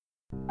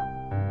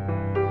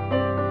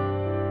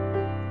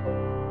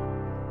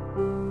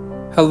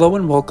Hello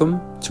and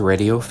welcome to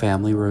Radio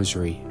Family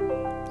Rosary.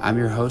 I'm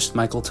your host,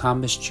 Michael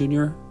Thomas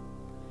Jr.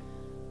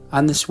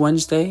 On this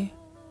Wednesday,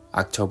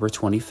 October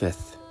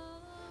 25th.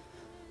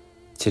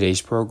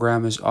 Today's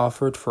program is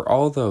offered for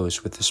all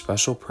those with a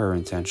special prayer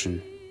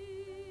intention.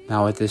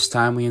 Now at this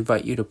time, we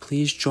invite you to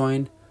please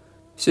join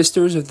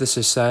Sisters of the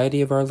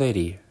Society of Our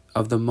Lady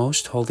of the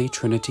Most Holy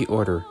Trinity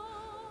Order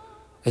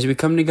as we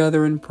come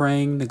together in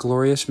praying the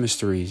glorious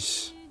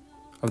mysteries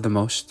of the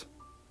Most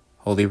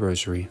Holy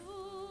Rosary.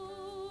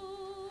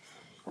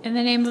 In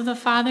the name of the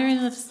Father,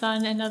 and of the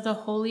Son, and of the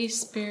Holy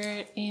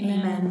Spirit.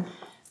 Amen.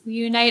 We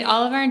unite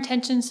all of our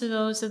intentions to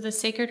those of the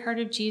Sacred Heart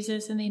of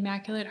Jesus and the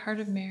Immaculate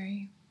Heart of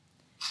Mary.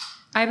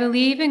 I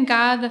believe in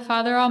God, the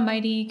Father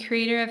Almighty,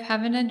 creator of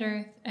heaven and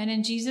earth, and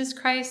in Jesus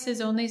Christ,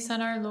 his only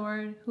Son, our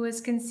Lord, who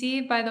was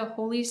conceived by the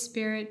Holy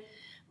Spirit,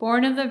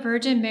 born of the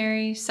Virgin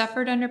Mary,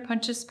 suffered under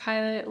Pontius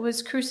Pilate,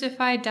 was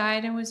crucified,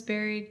 died, and was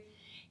buried.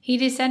 He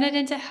descended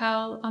into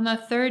hell. On the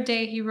third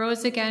day he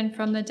rose again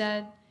from the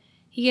dead.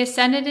 He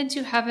ascended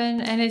into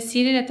heaven and is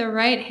seated at the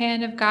right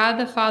hand of God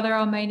the Father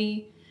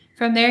Almighty.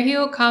 From there he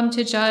will come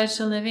to judge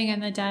the living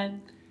and the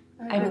dead.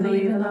 I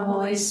believe in the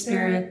Holy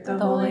Spirit, the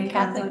Holy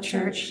Catholic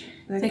Church,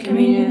 the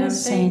communion of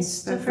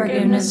saints, the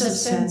forgiveness of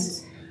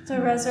sins,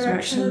 the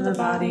resurrection of the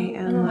body,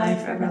 and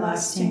life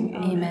everlasting.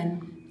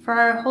 Amen. For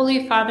our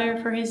Holy Father,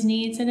 for his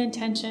needs and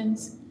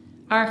intentions.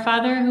 Our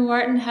Father, who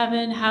art in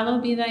heaven,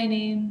 hallowed be thy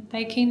name.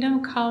 Thy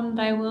kingdom come,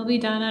 thy will be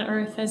done on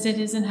earth as it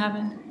is in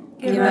heaven.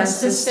 Give us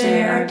this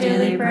day our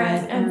daily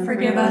bread, and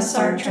forgive us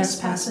our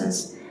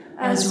trespasses,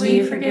 as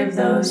we forgive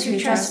those who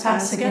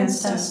trespass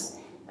against us.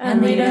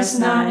 And lead us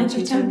not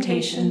into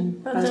temptation,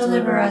 but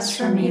deliver us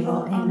from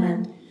evil.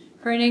 Amen.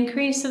 For an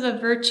increase of the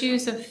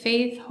virtues of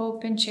faith,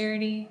 hope, and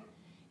charity.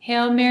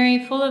 Hail Mary,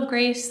 full of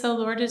grace, the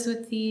Lord is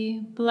with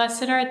thee.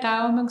 Blessed art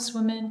thou amongst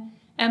women,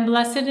 and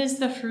blessed is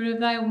the fruit of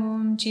thy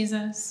womb,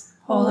 Jesus.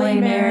 Holy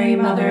Mary,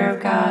 Mother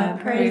of God,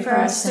 pray for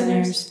us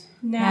sinners,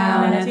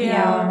 now and at the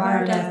hour of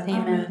our death.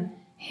 Amen.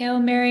 Hail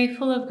Mary,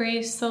 full of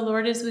grace, the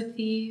Lord is with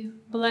thee.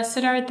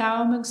 Blessed art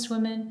thou amongst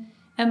women,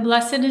 and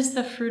blessed is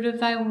the fruit of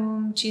thy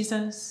womb,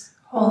 Jesus.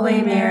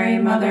 Holy Mary,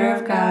 Mother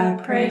of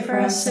God, pray for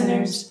us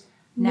sinners,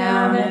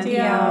 now and at the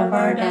hour of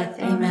our death.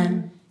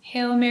 Amen.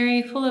 Hail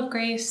Mary, full of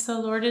grace, the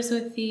Lord is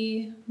with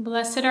thee.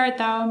 Blessed art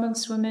thou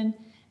amongst women,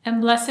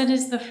 and blessed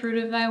is the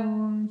fruit of thy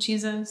womb,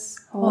 Jesus.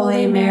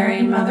 Holy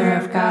Mary, Mother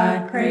of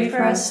God, pray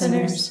for us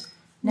sinners,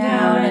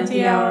 now and at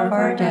the hour of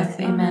our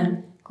death.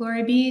 Amen.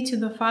 Glory be to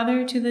the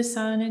Father, to the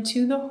Son, and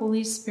to the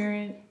Holy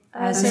Spirit.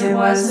 As it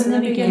was in the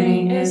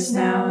beginning, is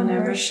now, and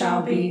ever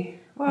shall be,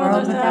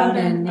 world without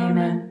end.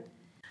 Amen.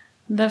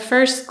 The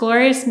first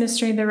glorious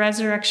mystery, the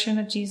resurrection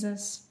of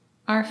Jesus.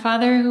 Our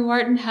Father, who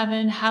art in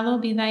heaven,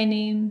 hallowed be thy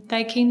name.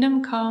 Thy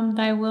kingdom come,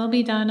 thy will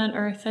be done on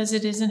earth as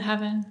it is in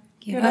heaven.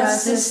 Give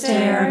us this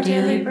day our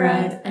daily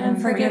bread,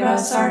 and forgive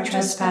us our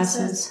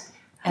trespasses,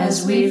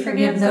 as we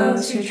forgive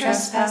those who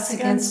trespass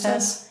against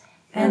us.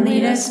 And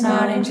lead us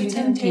not into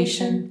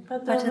temptation,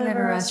 but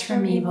deliver us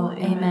from evil.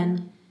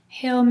 Amen.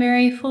 Hail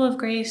Mary, full of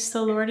grace,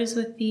 the Lord is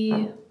with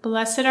thee.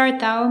 Blessed art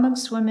thou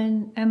amongst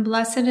women, and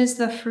blessed is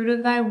the fruit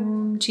of thy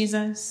womb,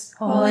 Jesus.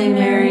 Holy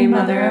Mary,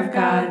 Mother of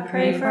God,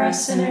 pray for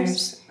us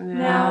sinners,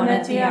 now and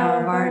at the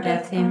hour of our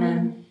death.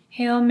 Amen.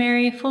 Hail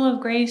Mary, full of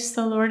grace,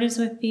 the Lord is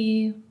with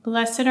thee.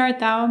 Blessed art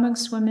thou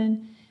amongst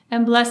women,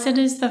 and blessed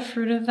is the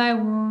fruit of thy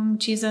womb,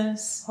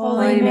 Jesus.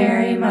 Holy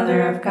Mary,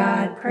 Mother of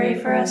God, pray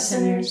for us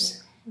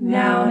sinners,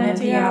 now and at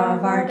the hour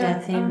of our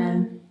death.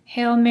 Amen.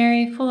 Hail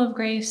Mary, full of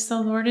grace,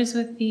 the Lord is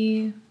with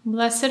thee.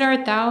 Blessed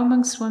art thou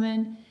amongst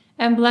women,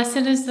 and blessed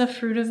is the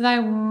fruit of thy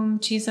womb,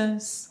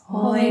 Jesus.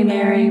 Holy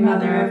Mary,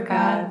 Mother of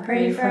God,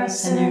 pray for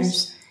us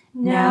sinners,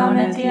 now and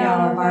at the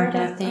hour of our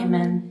death.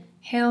 Amen.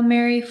 Hail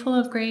Mary, full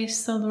of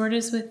grace, the Lord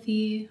is with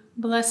thee.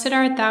 Blessed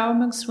art thou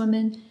amongst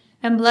women,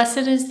 and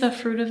blessed is the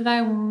fruit of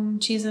thy womb,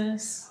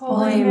 Jesus.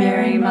 Holy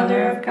Mary,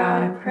 Mother of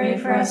God, pray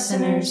for us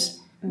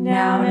sinners,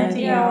 now and at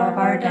the hour of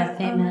our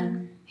death.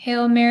 Amen.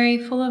 Hail Mary,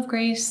 full of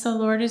grace, the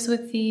Lord is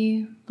with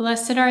thee.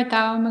 Blessed art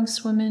thou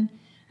amongst women,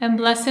 and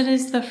blessed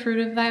is the fruit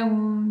of thy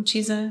womb,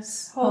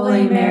 Jesus.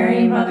 Holy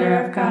Mary,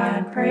 Mother of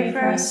God, pray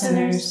for us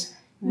sinners,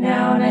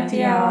 now and at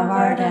the hour of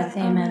our death.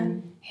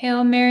 Amen.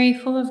 Hail Mary,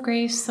 full of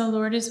grace, the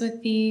Lord is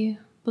with thee.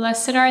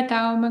 Blessed art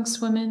thou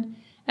amongst women,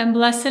 and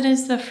blessed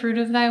is the fruit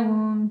of thy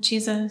womb,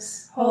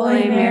 Jesus.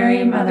 Holy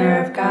Mary, Mother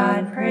of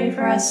God, pray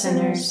for us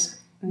sinners,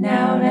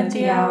 now and at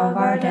the hour of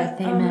our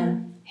death.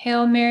 Amen.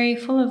 Hail Mary,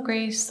 full of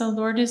grace, the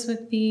Lord is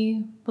with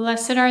thee.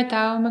 Blessed art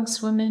thou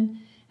amongst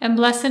women, and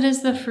blessed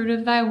is the fruit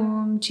of thy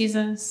womb,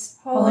 Jesus.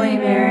 Holy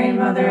Mary,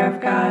 Mother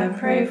of God,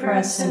 pray for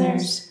us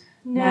sinners,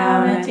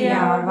 now and at the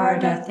hour of our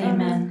death.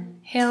 Amen.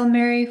 Hail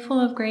Mary, full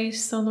of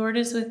grace, the Lord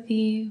is with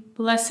thee.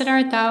 Blessed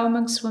art thou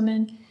amongst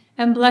women,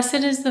 and blessed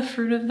is the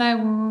fruit of thy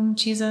womb,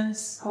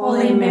 Jesus.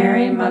 Holy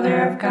Mary,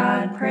 Mother of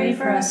God, pray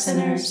for us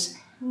sinners,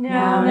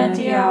 now and at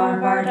the hour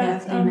of our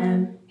death.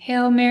 Amen.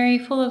 Hail Mary,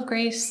 full of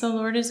grace, the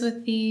Lord is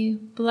with thee.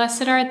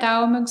 Blessed art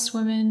thou amongst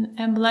women,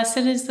 and blessed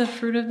is the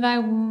fruit of thy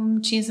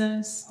womb,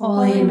 Jesus.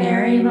 Holy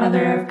Mary,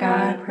 Mother of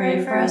God,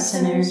 pray for us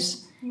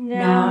sinners,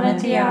 now and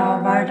at the hour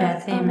of our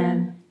death.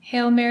 Amen.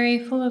 Hail Mary,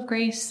 full of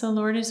grace, the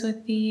Lord is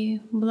with thee.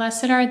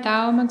 Blessed art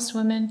thou amongst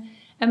women,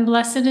 and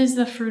blessed is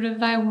the fruit of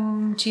thy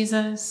womb,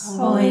 Jesus.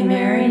 Holy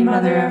Mary,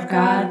 Mother of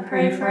God,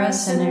 pray for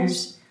us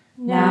sinners,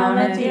 now and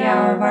at the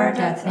hour of our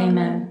death.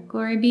 Amen.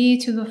 Glory be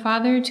to the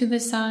Father, to the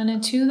Son,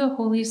 and to the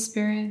Holy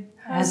Spirit.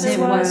 As it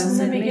was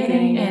in the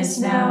beginning,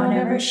 is now, and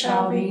ever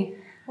shall be,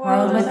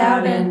 world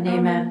without end.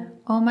 Amen.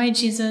 O my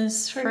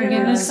Jesus,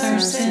 forgive us our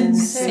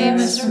sins, save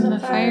us from the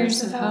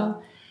fires of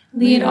hell.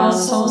 Lead all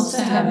souls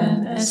to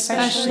heaven,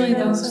 especially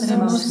those in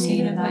most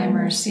need of thy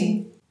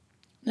mercy.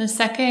 The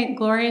second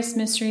glorious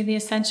mystery, the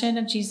ascension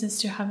of Jesus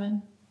to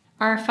heaven.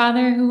 Our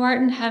Father, who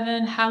art in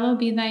heaven, hallowed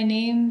be thy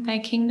name. Thy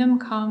kingdom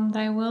come,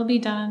 thy will be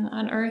done,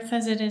 on earth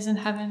as it is in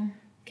heaven.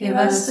 Give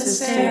us this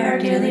day our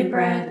daily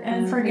bread,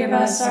 and forgive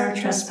us our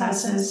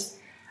trespasses,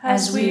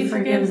 as we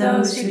forgive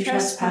those who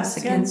trespass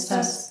against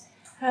us.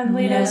 And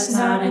lead us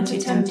not into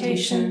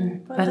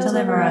temptation, but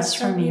deliver us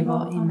from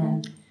evil.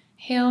 Amen.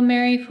 Hail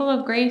Mary, full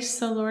of grace,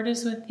 the Lord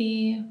is with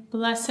thee.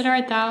 Blessed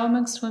art thou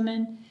amongst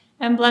women,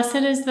 and blessed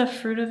is the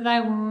fruit of thy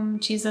womb,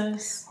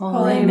 Jesus.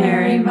 Holy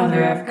Mary,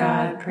 Mother of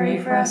God, pray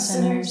for us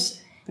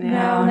sinners,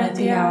 now and at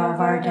the hour of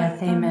our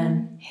death.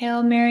 Amen.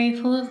 Hail Mary,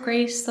 full of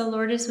grace, the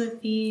Lord is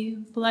with thee.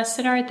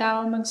 Blessed art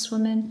thou amongst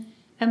women,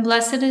 and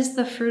blessed is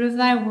the fruit of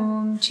thy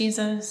womb,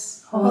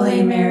 Jesus.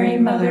 Holy Mary,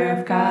 Mother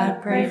of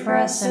God, pray for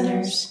us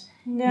sinners,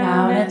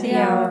 now and at the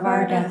hour of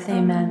our death.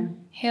 Amen.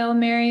 Hail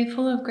Mary,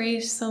 full of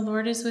grace, the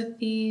Lord is with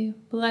thee.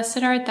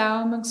 Blessed art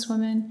thou amongst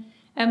women,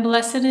 and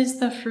blessed is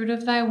the fruit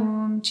of thy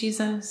womb,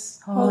 Jesus.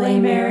 Holy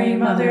Mary,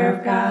 Mother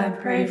of God,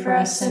 pray for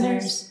us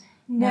sinners,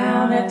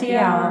 now and at the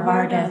hour of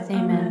our death.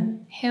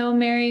 Amen. Hail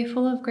Mary,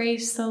 full of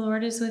grace, the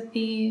Lord is with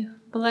thee.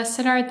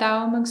 Blessed art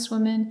thou amongst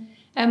women,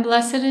 and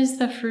blessed is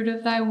the fruit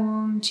of thy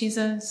womb,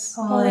 Jesus.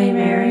 Holy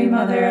Mary,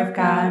 Mother of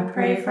God,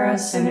 pray for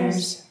us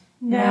sinners,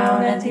 now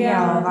and at the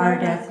hour of our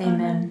death.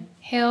 Amen.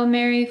 Hail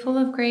Mary, full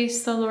of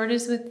grace, the Lord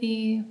is with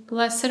thee.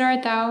 Blessed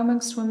art thou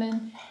amongst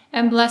women,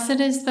 and blessed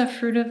is the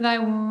fruit of thy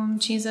womb,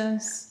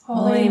 Jesus.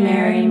 Holy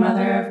Mary,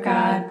 Mother of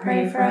God,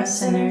 pray for us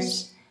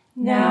sinners,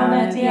 now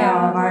and at the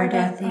hour of our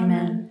death.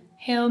 Amen.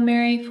 Hail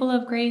Mary, full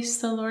of grace,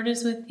 the Lord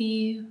is with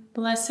thee.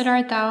 Blessed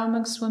art thou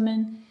amongst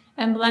women,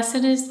 and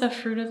blessed is the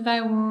fruit of thy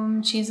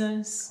womb,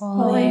 Jesus.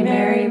 Holy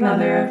Mary,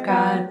 Mother of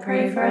God,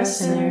 pray for us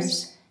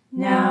sinners,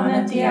 now and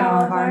at the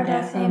hour of our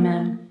death.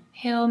 Amen.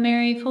 Hail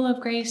Mary, full of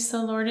grace,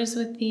 the Lord is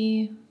with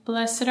thee.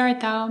 Blessed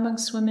art thou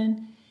amongst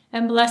women,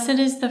 and blessed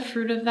is the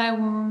fruit of thy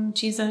womb,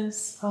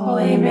 Jesus.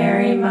 Holy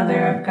Mary,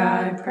 Mother of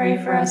God,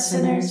 pray for us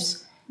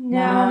sinners,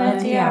 now and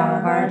at the hour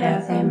of our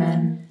death.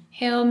 Amen.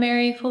 Hail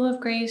Mary, full of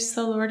grace,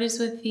 the Lord is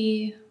with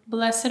thee.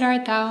 Blessed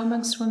art thou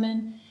amongst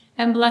women,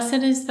 and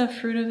blessed is the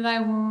fruit of thy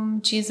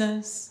womb,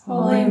 Jesus.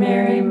 Holy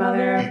Mary,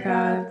 Mother of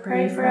God,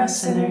 pray for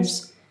us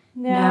sinners,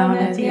 now and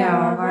at the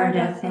hour of our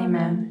death.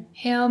 Amen.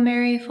 Hail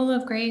Mary, full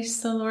of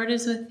grace, the Lord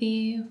is with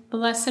thee.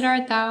 Blessed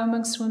art thou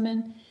amongst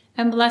women,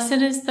 and blessed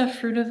is the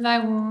fruit of thy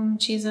womb,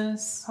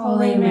 Jesus.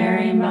 Holy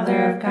Mary,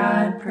 Mother of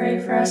God, pray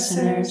for us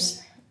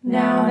sinners,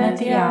 now and at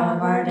the hour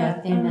of our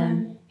death.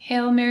 Amen.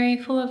 Hail Mary,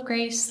 full of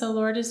grace, the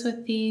Lord is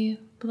with thee.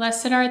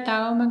 Blessed art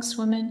thou amongst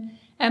women,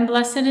 and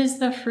blessed is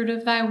the fruit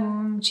of thy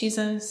womb,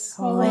 Jesus.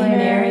 Holy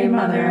Mary,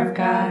 Mother of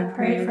God,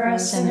 pray for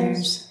us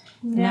sinners,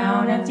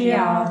 now and at the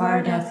hour of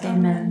our death.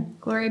 Amen.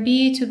 Glory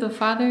be to the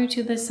Father,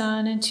 to the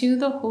Son, and to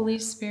the Holy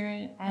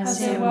Spirit.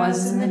 As it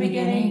was in the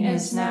beginning,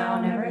 is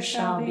now, and ever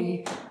shall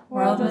be,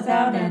 world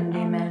without end.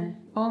 Amen.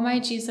 O my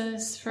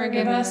Jesus,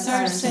 forgive us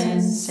our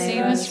sins,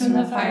 save us from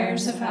the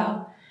fires of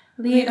hell.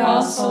 Lead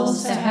all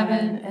souls to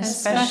heaven,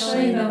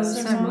 especially those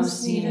in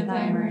most need of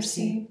thy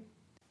mercy.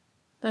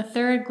 The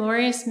third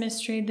glorious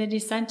mystery, the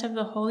descent of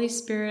the Holy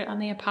Spirit on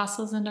the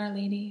apostles and Our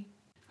Lady.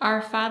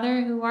 Our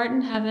Father, who art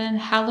in heaven,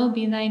 hallowed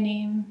be thy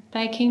name.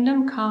 Thy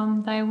kingdom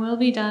come, thy will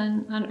be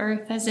done, on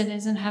earth as it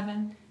is in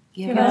heaven.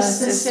 Give us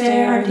this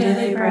day our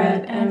daily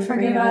bread, and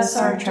forgive us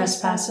our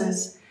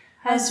trespasses,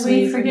 as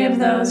we forgive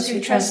those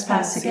who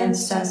trespass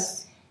against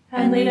us.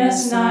 And lead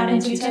us not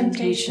into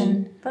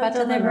temptation, but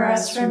deliver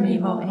us from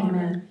evil.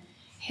 Amen.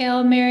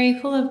 Hail Mary,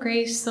 full of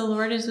grace, the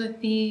Lord is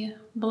with thee.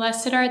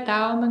 Blessed art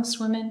thou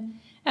amongst women,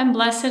 and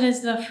blessed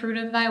is the fruit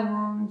of thy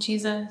womb,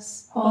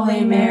 Jesus.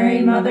 Holy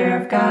Mary, Mother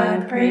of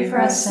God, pray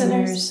for us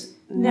sinners,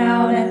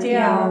 now and at the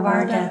hour of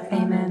our death.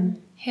 Amen.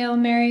 Hail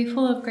Mary,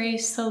 full of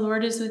grace, the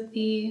Lord is with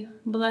thee.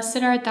 Blessed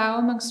art thou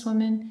amongst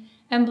women,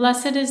 and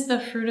blessed is the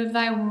fruit of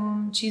thy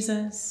womb,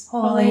 Jesus.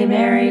 Holy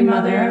Mary,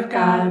 Mother of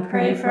God,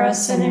 pray for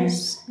us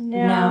sinners,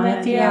 now and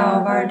at the hour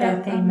of our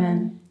death.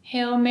 Amen.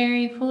 Hail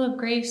Mary, full of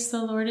grace,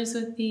 the Lord is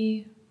with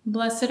thee.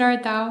 Blessed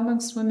art thou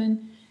amongst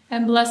women,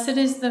 and blessed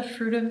is the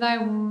fruit of thy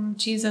womb,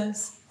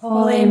 Jesus.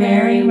 Holy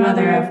Mary,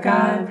 Mother of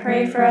God,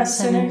 pray for us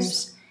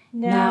sinners,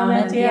 now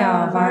and at the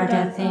hour of our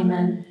death.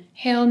 Amen.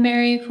 Hail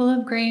Mary, full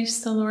of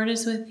grace, the Lord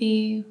is with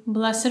thee.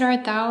 Blessed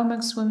art thou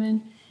amongst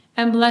women,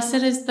 and blessed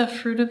is the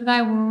fruit of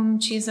thy womb,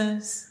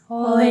 Jesus.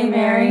 Holy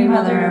Mary,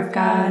 Mother of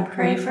God,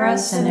 pray for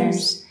us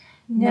sinners,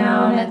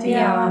 now and at the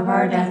hour of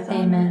our death.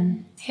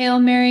 Amen. Hail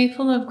Mary,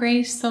 full of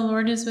grace, the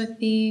Lord is with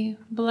thee.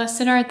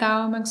 Blessed art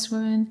thou amongst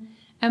women,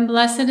 and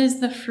blessed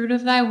is the fruit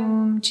of thy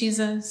womb,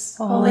 Jesus.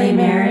 Holy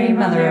Mary,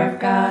 Mother of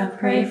God,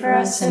 pray for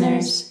us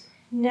sinners,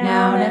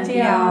 now and at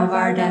the hour of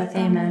our death.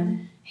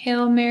 Amen.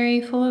 Hail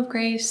Mary, full of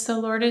grace, the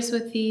Lord is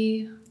with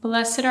thee.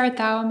 Blessed art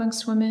thou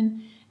amongst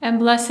women, and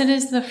blessed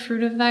is the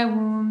fruit of thy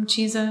womb,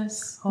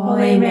 Jesus.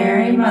 Holy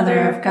Mary,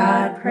 Mother of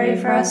God, pray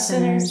for us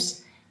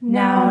sinners,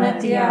 now and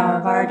at the hour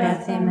of our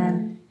death.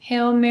 Amen.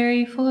 Hail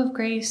Mary, full of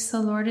grace,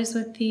 the Lord is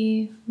with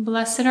thee.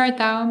 Blessed art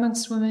thou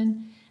amongst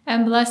women,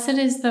 and blessed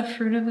is the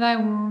fruit of thy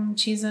womb,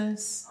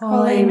 Jesus.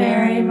 Holy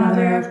Mary,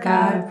 Mother of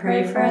God,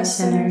 pray for us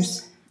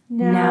sinners,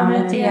 now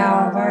and at the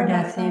hour of our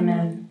death.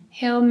 Amen.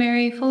 Hail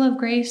Mary, full of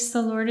grace,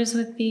 the Lord is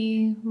with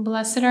thee.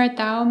 Blessed art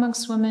thou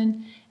amongst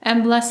women,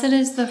 and blessed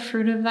is the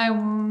fruit of thy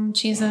womb,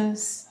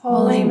 Jesus.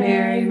 Holy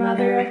Mary,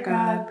 Mother of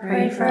God,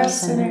 pray for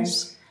us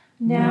sinners,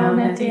 now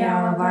and at the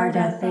hour of our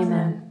death.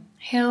 Amen.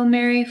 Hail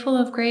Mary, full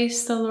of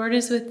grace, the Lord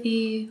is with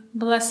thee.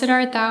 Blessed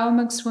art thou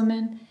amongst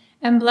women,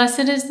 and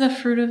blessed is the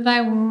fruit of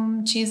thy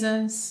womb,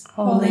 Jesus.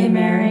 Holy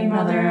Mary,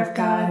 Mother of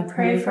God,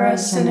 pray for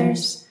us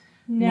sinners,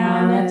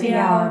 now and at the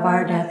hour of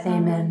our death.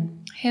 Amen.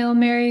 Hail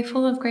Mary,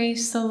 full of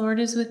grace, the Lord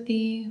is with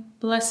thee.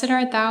 Blessed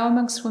art thou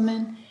amongst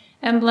women,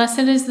 and blessed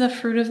is the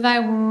fruit of thy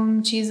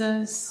womb,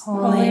 Jesus.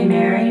 Holy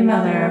Mary,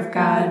 Mother of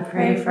God,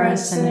 pray for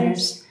us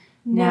sinners,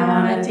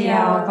 now and at the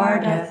hour of our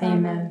death.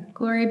 Amen.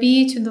 Glory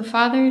be to the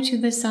Father, to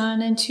the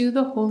Son, and to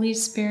the Holy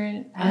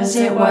Spirit. As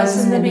it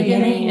was in the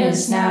beginning,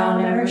 is now,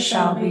 and ever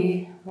shall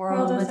be,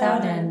 world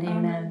without end.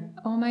 Amen.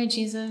 O my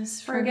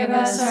Jesus, forgive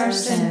us our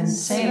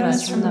sins, save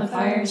us from the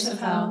fires of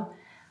hell.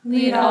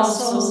 Lead all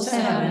souls to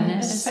heaven,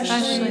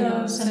 especially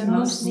those in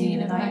most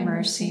need of thy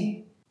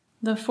mercy.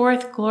 The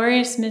fourth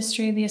glorious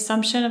mystery, the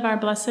Assumption of our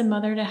Blessed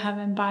Mother to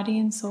heaven, body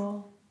and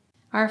soul.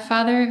 Our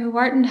Father, who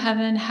art in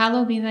heaven,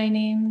 hallowed be thy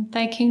name.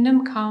 Thy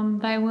kingdom come,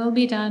 thy will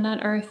be done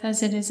on earth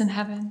as it is in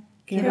heaven.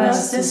 Give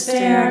us this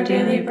day our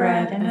daily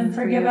bread, and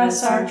forgive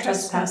us our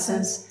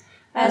trespasses,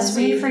 as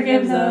we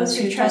forgive those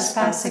who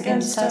trespass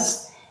against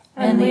us.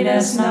 And lead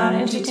us not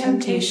into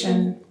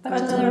temptation,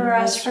 but deliver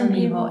us from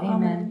evil.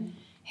 Amen.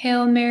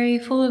 Hail Mary,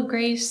 full of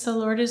grace, the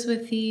Lord is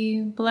with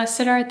thee.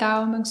 Blessed art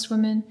thou amongst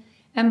women,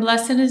 and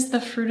blessed is the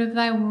fruit of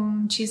thy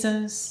womb,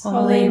 Jesus.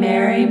 Holy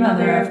Mary,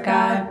 Mother of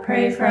God,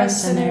 pray for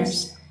us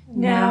sinners,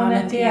 now and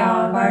at the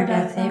hour of our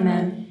death.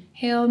 Amen.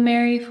 Hail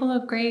Mary, full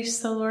of grace,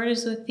 the Lord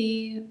is with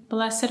thee.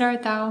 Blessed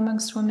art thou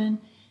amongst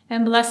women,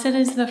 and blessed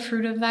is the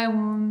fruit of thy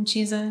womb,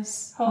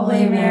 Jesus.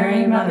 Holy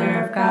Mary,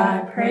 Mother of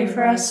God, pray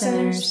for us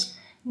sinners,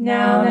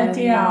 now and at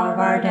the hour of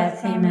our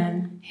death.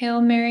 Amen.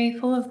 Hail Mary,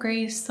 full of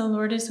grace, the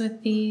Lord is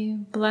with thee.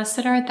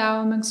 Blessed art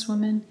thou amongst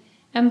women,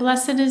 and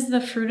blessed is the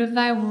fruit of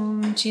thy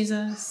womb,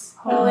 Jesus.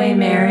 Holy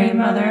Mary,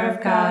 Mother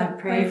of God,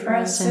 pray for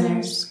us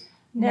sinners,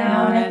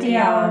 now and at the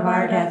hour of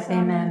our death.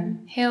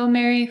 Amen. Hail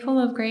Mary, full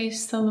of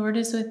grace, the Lord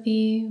is with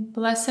thee.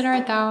 Blessed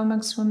art thou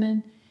amongst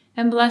women,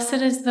 and blessed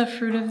is the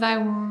fruit of thy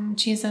womb,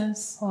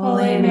 Jesus.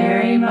 Holy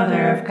Mary,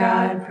 Mother of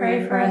God,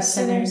 pray for us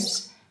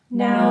sinners,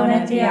 now and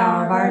at the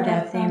hour of our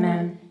death.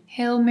 Amen.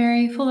 Hail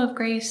Mary, full of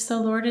grace, the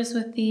Lord is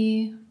with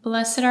thee.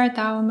 Blessed art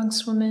thou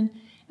amongst women,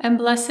 and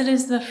blessed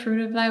is the fruit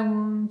of thy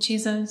womb,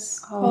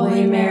 Jesus.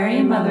 Holy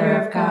Mary, Mother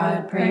of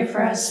God, pray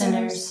for us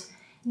sinners,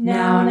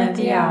 now and at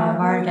the hour of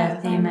our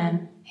death.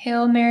 Amen.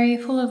 Hail Mary,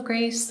 full of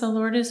grace, the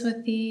Lord is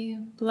with thee.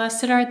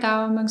 Blessed art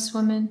thou amongst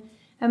women,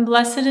 and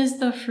blessed is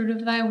the fruit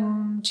of thy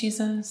womb,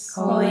 Jesus.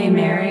 Holy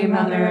Mary,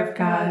 Mother of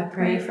God,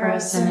 pray for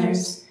us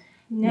sinners,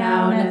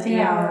 now and at the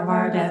hour of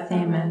our death.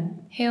 Amen.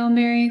 Hail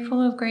Mary,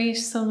 full of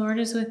grace, the Lord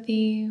is with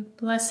thee.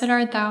 Blessed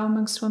art thou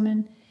amongst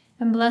women,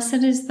 and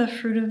blessed is the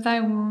fruit of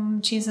thy womb,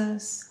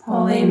 Jesus.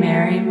 Holy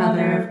Mary,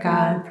 Mother of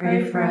God,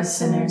 pray for us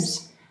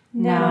sinners,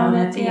 now and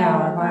at the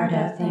hour of our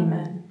death.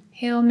 Amen.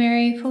 Hail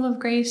Mary, full of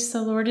grace,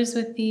 the Lord is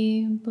with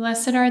thee.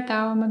 Blessed art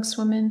thou amongst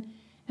women,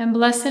 and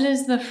blessed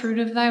is the fruit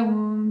of thy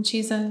womb,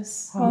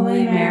 Jesus.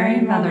 Holy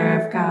Mary, Mother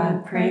of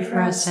God, pray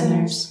for us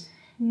sinners,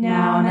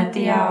 now and at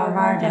the hour of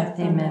our death.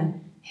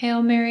 Amen.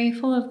 Hail Mary,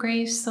 full of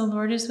grace, the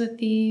Lord is with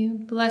thee.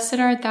 Blessed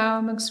art thou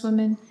amongst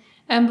women,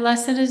 and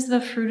blessed is the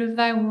fruit of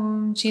thy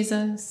womb,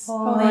 Jesus.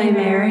 Holy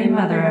Mary,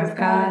 Mother of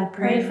God,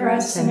 pray for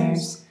us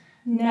sinners,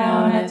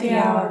 now and at the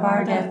hour of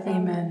our death.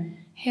 Amen.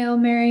 Hail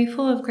Mary,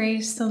 full of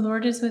grace, the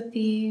Lord is with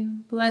thee.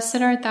 Blessed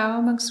art thou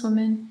amongst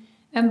women,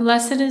 and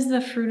blessed is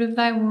the fruit of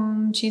thy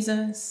womb,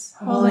 Jesus.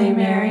 Holy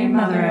Mary,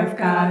 Mother of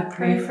God,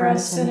 pray for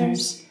us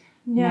sinners,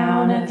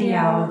 now and at the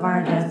hour of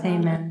our death.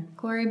 Amen.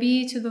 Glory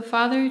be to the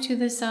Father, to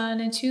the Son,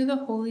 and to the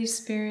Holy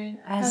Spirit.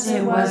 As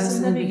it was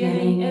in the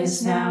beginning,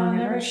 is now,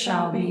 and ever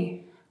shall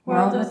be,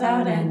 world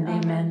without end.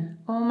 Amen.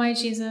 O my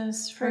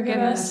Jesus, forgive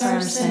us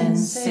our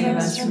sins, save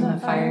us from the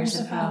fires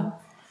of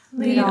hell.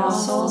 Lead all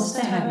souls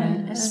to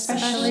heaven,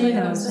 especially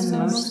those in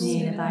most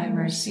need of thy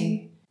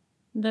mercy.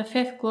 The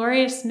fifth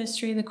glorious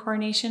mystery, the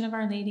coronation of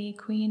Our Lady,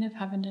 Queen of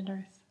heaven and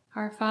earth.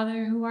 Our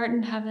Father, who art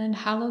in heaven,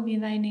 hallowed be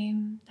thy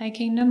name. Thy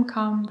kingdom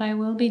come, thy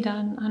will be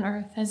done on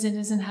earth as it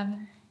is in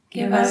heaven.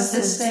 Give us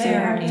this day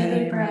our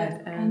daily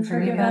bread, and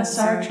forgive us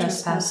our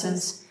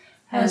trespasses,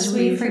 as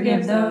we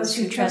forgive those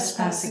who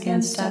trespass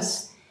against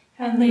us.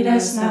 And lead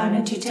us not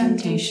into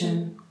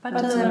temptation, but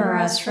deliver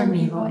us from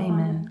evil.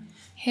 Amen.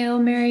 Hail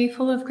Mary,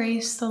 full of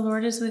grace, the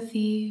Lord is with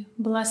thee.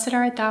 Blessed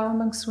art thou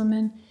amongst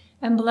women,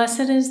 and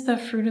blessed is the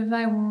fruit of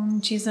thy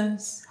womb,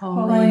 Jesus.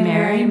 Holy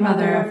Mary,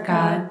 Mother of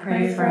God,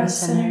 pray for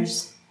us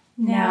sinners,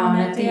 now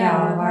and at the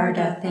hour of our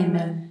death.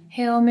 Amen.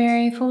 Hail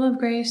Mary, full of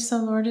grace, the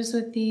Lord is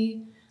with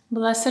thee.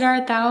 Blessed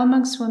art thou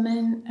amongst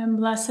women, and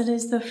blessed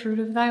is the fruit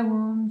of thy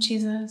womb,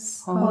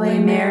 Jesus. Holy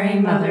Mary,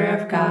 Mother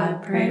of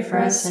God, pray for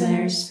us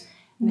sinners,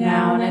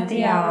 now and at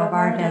the hour of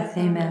our death.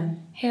 Amen.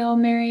 Hail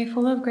Mary,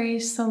 full of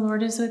grace, the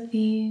Lord is with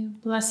thee.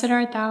 Blessed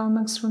art thou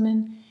amongst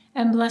women,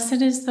 and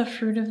blessed is the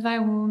fruit of thy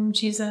womb,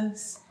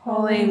 Jesus.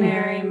 Holy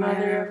Mary,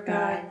 Mother of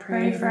God,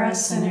 pray for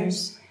us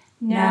sinners,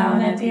 now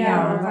and at the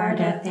hour of our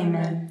death.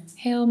 Amen.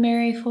 Hail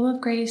Mary, full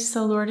of grace,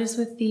 the Lord is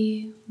with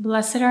thee.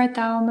 Blessed art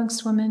thou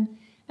amongst women,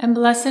 and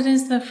blessed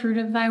is the fruit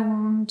of thy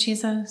womb,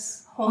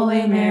 Jesus.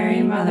 Holy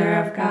Mary, Mother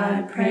of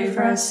God, pray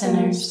for us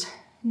sinners,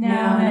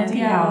 now and at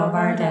the hour of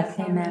our death.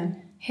 Amen.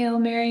 Hail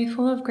Mary,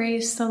 full of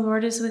grace, the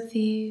Lord is with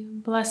thee.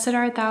 Blessed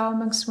art thou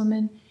amongst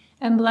women,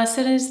 and blessed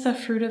is the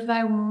fruit of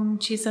thy womb,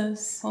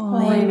 Jesus.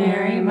 Holy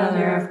Mary,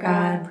 Mother of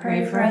God,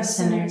 pray for us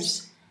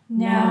sinners,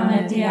 now and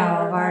at the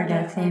hour of our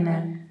death.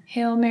 Amen.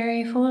 Hail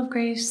Mary, full of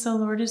grace, the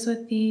Lord is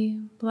with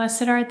thee.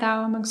 Blessed art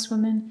thou amongst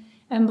women,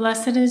 and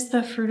blessed is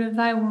the fruit of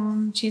thy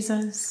womb,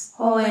 Jesus.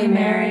 Holy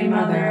Mary,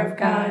 Mother of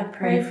God,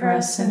 pray for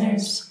us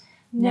sinners,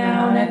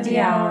 now and at the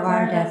hour of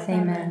our death.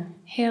 Amen.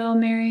 Hail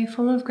Mary,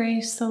 full of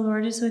grace, the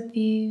Lord is with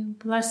thee.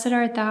 Blessed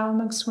art thou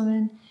amongst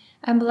women,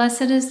 and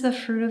blessed is the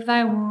fruit of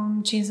thy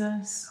womb,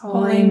 Jesus.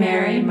 Holy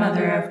Mary,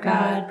 Mother of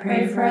God,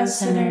 pray for us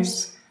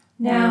sinners,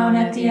 now and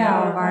at the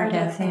hour of our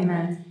death.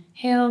 Amen.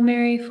 Hail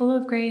Mary, full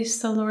of grace,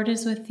 the Lord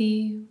is with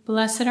thee.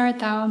 Blessed art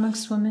thou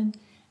amongst women,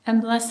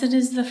 and blessed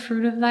is the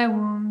fruit of thy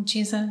womb,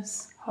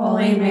 Jesus.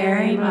 Holy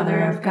Mary, Mother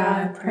of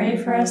God, pray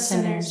for us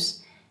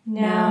sinners,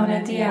 now and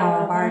at the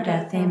hour of our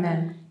death.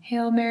 Amen.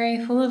 Hail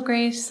Mary, full of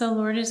grace, the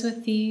Lord is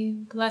with thee.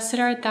 Blessed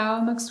art thou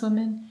amongst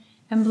women,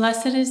 and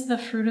blessed is the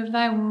fruit of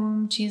thy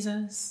womb,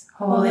 Jesus.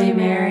 Holy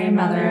Mary,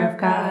 Mother of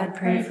God,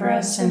 pray for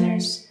us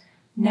sinners,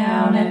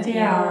 now and at the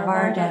hour of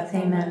our death.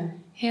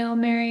 Amen. Hail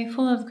Mary,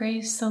 full of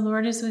grace, the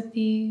Lord is with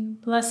thee.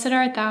 Blessed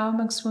art thou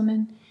amongst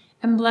women,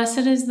 and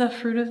blessed is the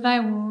fruit of thy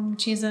womb,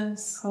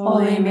 Jesus.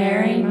 Holy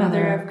Mary,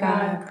 Mother of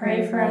God,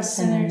 pray for us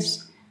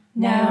sinners,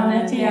 now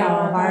and at the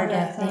hour of our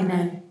death.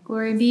 Amen.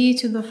 Glory be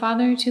to the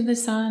Father, to the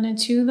Son, and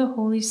to the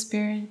Holy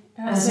Spirit.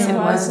 As it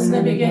was in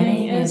the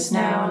beginning, is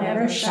now, and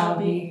ever shall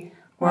be,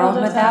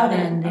 world without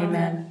end.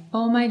 Amen.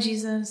 O my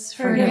Jesus,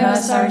 forgive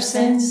us our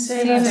sins,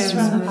 save us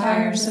from the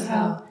fires of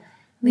hell.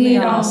 Lead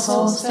all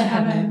souls to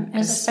heaven,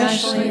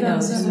 especially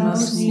those in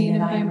most need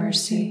of thy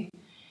mercy.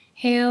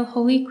 Hail,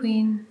 Holy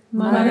Queen,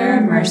 Mother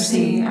of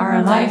mercy,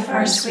 our life,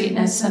 our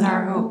sweetness, and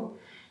our hope.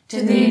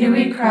 To thee do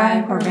we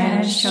cry, poor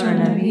banished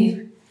children of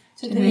Eve.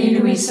 To thee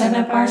do we send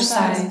up our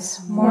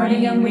sighs,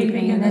 mourning and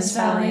weeping in this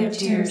valley of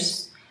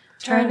tears.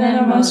 Turn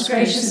then, O most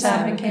gracious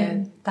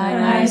Advocate,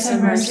 thine eyes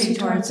of mercy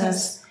towards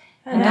us,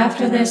 and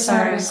after this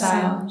our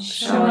exile,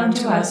 show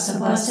unto us the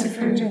blessed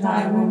fruit of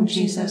thy womb,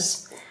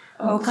 Jesus.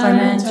 O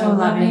clement, O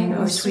loving,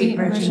 O sweet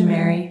Virgin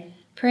Mary,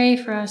 pray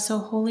for us, O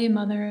Holy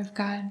Mother of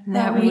God,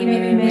 that we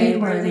may be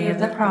made worthy of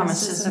the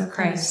promises of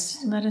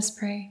Christ. Let us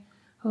pray.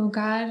 O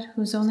God,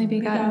 whose only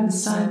begotten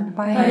Son,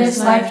 by his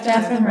life,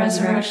 death, and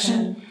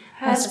resurrection,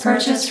 has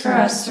purchased for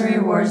us the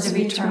rewards of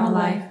eternal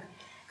life,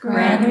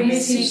 grant, we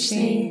beseech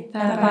thee,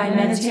 that by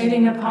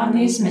meditating upon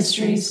these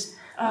mysteries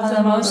of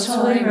the most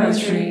holy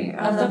rosary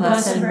of the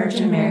Blessed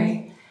Virgin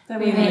Mary, that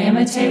we may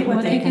imitate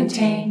what they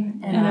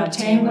contain and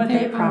obtain what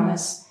they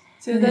promise,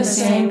 through the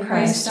same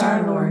Christ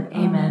our Lord.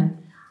 Amen.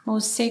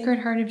 Most Sacred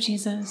Heart of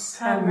Jesus,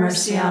 have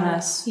mercy on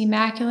us.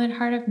 Immaculate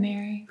Heart of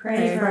Mary,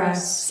 pray for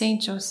us.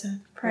 Saint Joseph,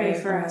 pray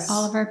for us.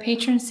 All of our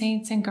patron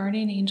saints and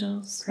guardian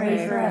angels,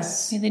 pray for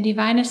us. May the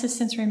divine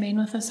assistance remain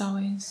with us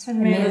always.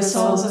 And may the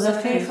souls of the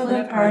faithful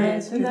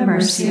departed, through the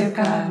mercy of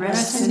God,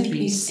 rest in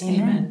peace.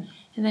 Amen.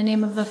 In the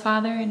name of the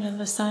Father, and of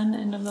the Son,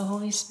 and of the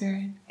Holy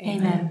Spirit.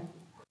 Amen.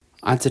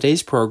 On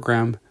today's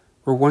program,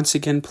 we're once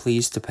again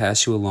pleased to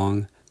pass you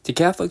along to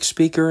Catholic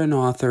speaker and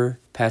author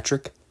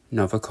Patrick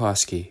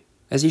Novecoksy,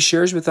 as he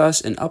shares with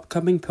us an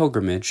upcoming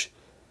pilgrimage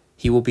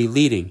he will be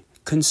leading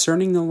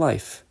concerning the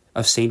life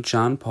of St.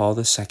 John Paul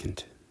II.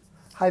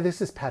 Hi,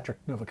 this is Patrick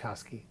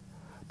Novecoksy.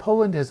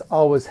 Poland has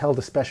always held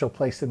a special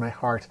place in my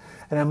heart,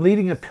 and I'm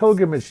leading a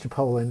pilgrimage to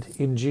Poland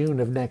in June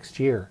of next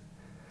year.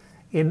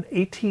 In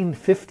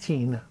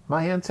 1815,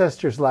 my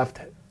ancestors left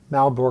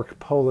Malbork,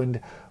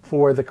 Poland,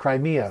 for the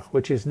Crimea,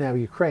 which is now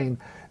Ukraine,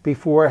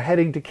 before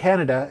heading to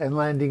Canada and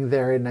landing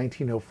there in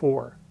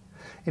 1904.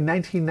 In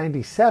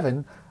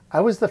 1997, I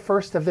was the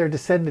first of their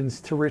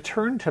descendants to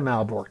return to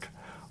Malbork,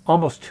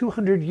 almost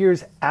 200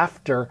 years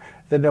after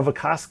the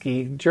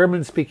Novecoksy,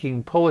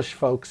 German-speaking Polish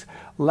folks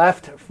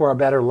left for a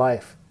better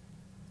life.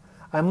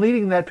 I'm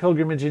leading that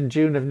pilgrimage in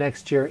June of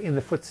next year in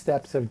the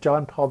footsteps of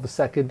John Paul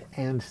II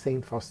and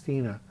St.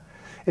 Faustina.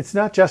 It's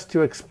not just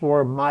to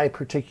explore my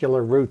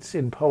particular roots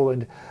in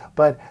Poland,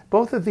 but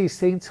both of these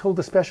saints hold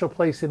a special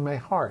place in my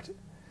heart.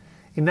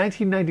 In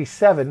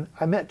 1997,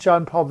 I met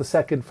John Paul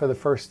II for the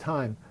first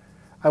time.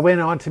 I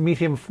went on to meet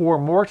him 4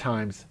 more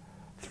times,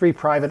 3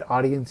 private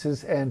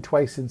audiences and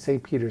twice in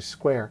St. Peter's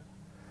Square.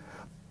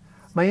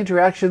 My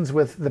interactions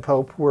with the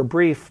Pope were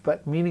brief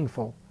but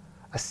meaningful.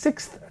 A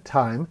 6th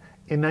time,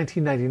 in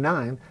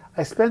 1999,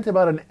 I spent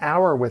about an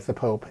hour with the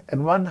Pope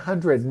and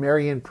 100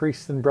 Marian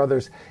priests and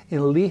brothers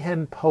in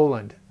Lehen,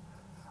 Poland.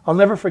 I'll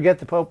never forget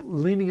the Pope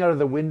leaning out of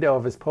the window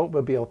of his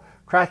Pope-mobile,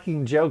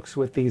 cracking jokes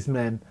with these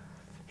men.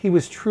 He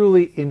was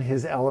truly in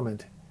his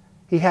element.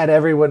 He had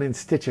everyone in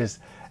stitches,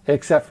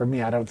 except for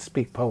me. I don't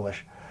speak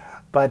Polish.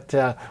 But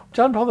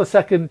John Paul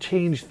II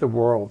changed the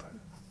world.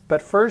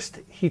 But first,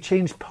 he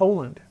changed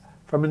Poland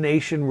from a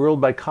nation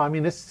ruled by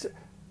communists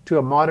to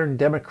a modern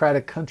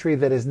democratic country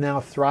that is now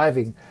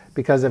thriving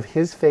because of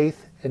his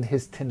faith and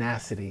his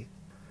tenacity.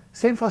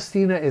 St.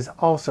 Faustina is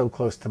also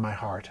close to my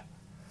heart.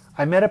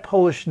 I met a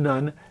Polish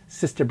nun,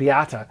 Sister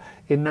Beata,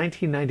 in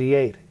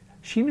 1998.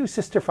 She knew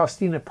Sister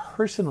Faustina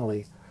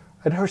personally,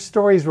 and her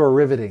stories were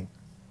riveting.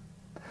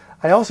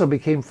 I also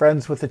became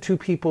friends with the 2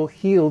 people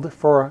healed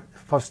for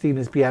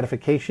Faustina's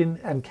beatification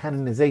and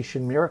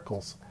canonization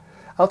miracles.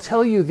 I'll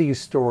tell you these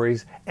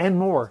stories and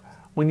more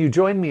when you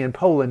join me in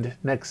Poland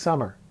next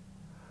summer.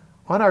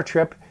 On our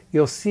trip,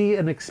 you'll see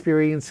and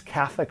experience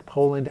Catholic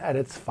Poland at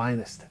its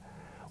finest.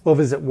 We'll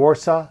visit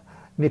Warsaw,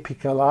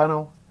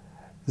 Niepokalano,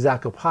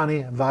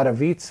 Zakopane,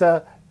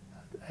 Wadowice,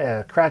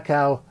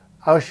 Krakow,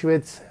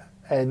 Auschwitz,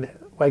 and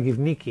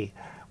Łagiwniki,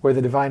 where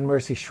the Divine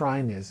Mercy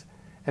Shrine is,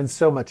 and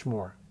so much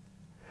more.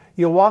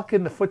 You'll walk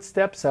in the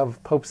footsteps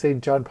of Pope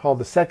St. John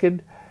Paul II.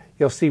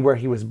 You'll see where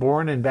he was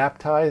born and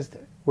baptized,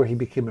 where he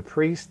became a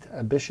priest,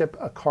 a bishop,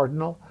 a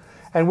cardinal,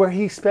 and where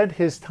he spent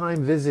his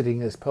time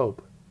visiting as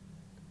Pope.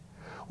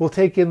 We'll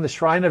take in the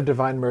Shrine of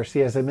Divine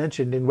Mercy, as I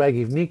mentioned, in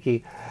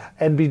Łagiwniki,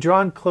 and be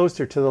drawn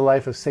closer to the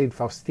life of St.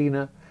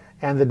 Faustina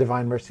and the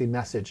Divine Mercy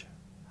message.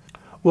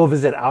 We'll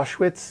visit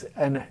Auschwitz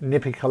and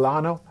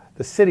Niepokalano,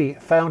 the city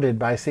founded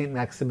by St.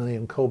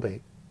 Maximilian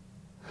Kolbe.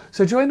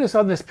 So join us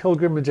on this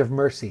pilgrimage of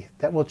mercy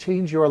that will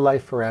change your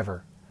life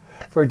forever.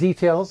 For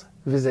details,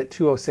 visit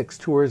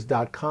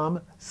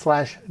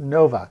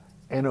 206tours.com/Nova,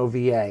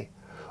 N-O-V-A,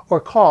 or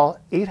call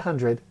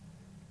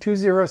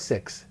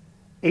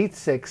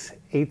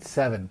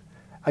 800-206-8687.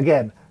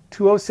 Again,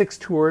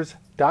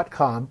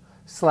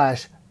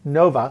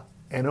 206tours.com/Nova,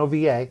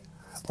 N-O-V-A,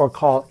 or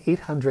call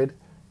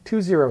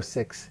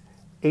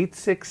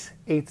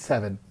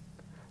 800-206-8687.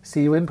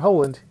 See you in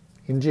Poland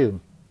in June.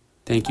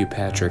 Thank you,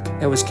 Patrick.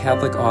 That was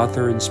Catholic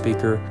author and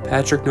speaker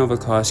Patrick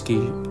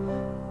Novecoksy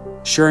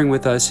sharing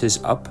with us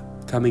his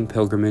upcoming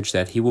pilgrimage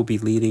that he will be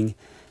leading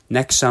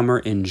next summer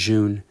in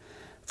June.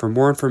 For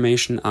more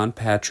information on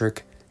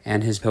Patrick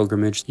and his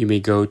pilgrimage, you may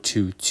go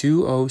to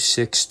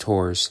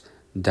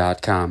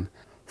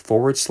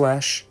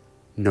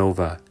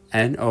 206tours.com/Nova,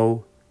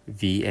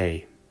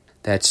 N-O-V-A.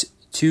 That's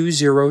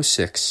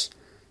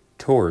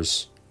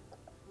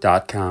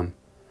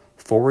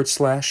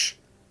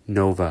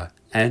 206tours.com/Nova,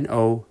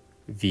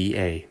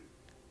 N-O-V-A.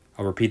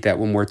 I'll repeat that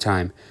one more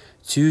time.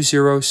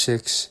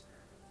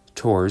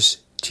 206tours,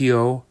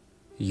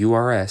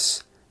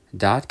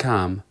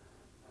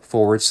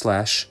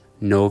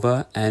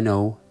 TOURS.com/Nova,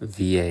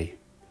 N-O-V-A.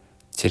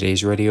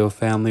 Today's Radio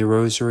Family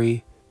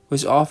Rosary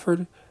was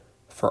offered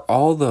for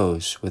all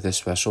those with a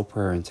special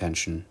prayer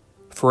intention.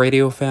 For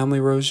Radio Family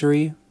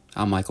Rosary,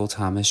 I'm Michael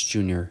Thomas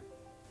Jr.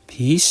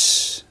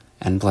 Peace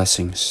and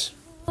blessings.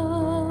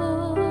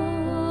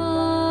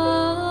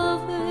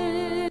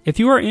 If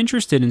you are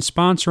interested in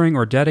sponsoring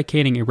or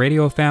dedicating a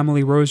Radio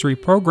Family Rosary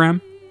program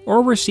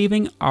or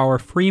receiving our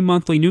free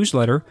monthly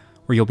newsletter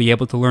where you'll be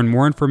able to learn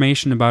more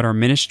information about our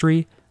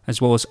ministry as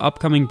well as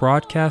upcoming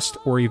broadcasts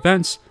or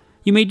events,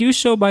 you may do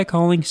so by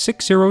calling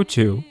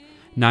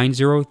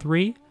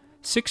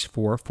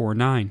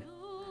 602-903-6449.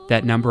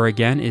 That number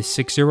again is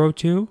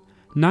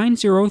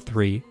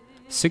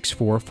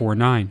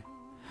 602-903-6449.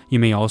 You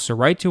may also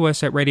write to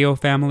us at Radio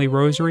Family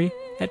Rosary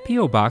at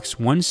P.O. Box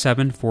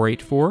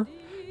 17484,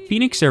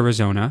 Phoenix,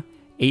 Arizona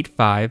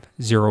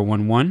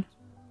 85011,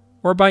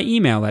 or by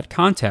email at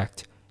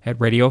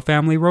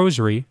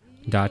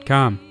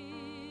contact@radiofamilyrosary.com.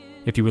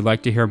 If you would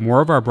like to hear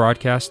more of our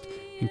broadcast,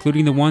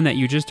 including the one that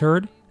you just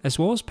heard, as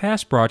well as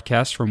past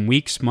broadcasts from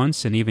weeks,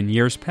 months, and even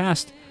years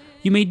past,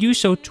 you may do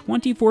so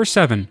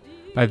 24/7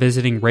 by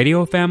visiting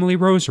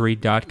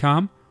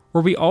radiofamilyrosary.com,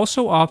 where we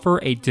also offer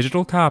a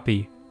digital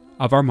copy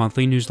of our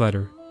monthly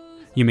newsletter.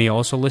 You may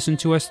also listen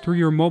to us through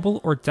your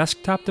mobile or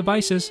desktop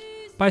devices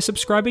by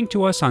subscribing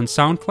to us on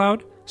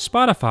SoundCloud,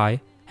 Spotify,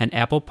 and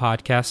Apple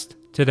Podcasts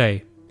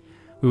today.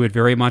 We would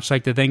very much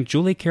like to thank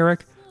Julie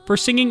Carrick for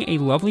singing a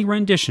lovely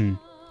rendition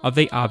of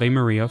the Ave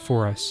Maria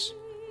for us.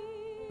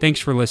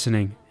 Thanks for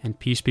listening, and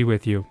peace be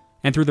with you.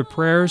 And through the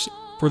prayers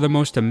for the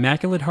most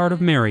immaculate heart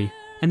of Mary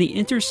and the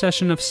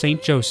intercession of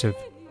Saint Joseph,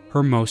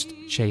 her most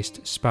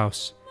chaste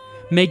spouse,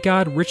 may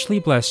God richly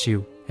bless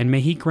you, and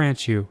may he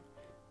grant you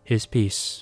his peace.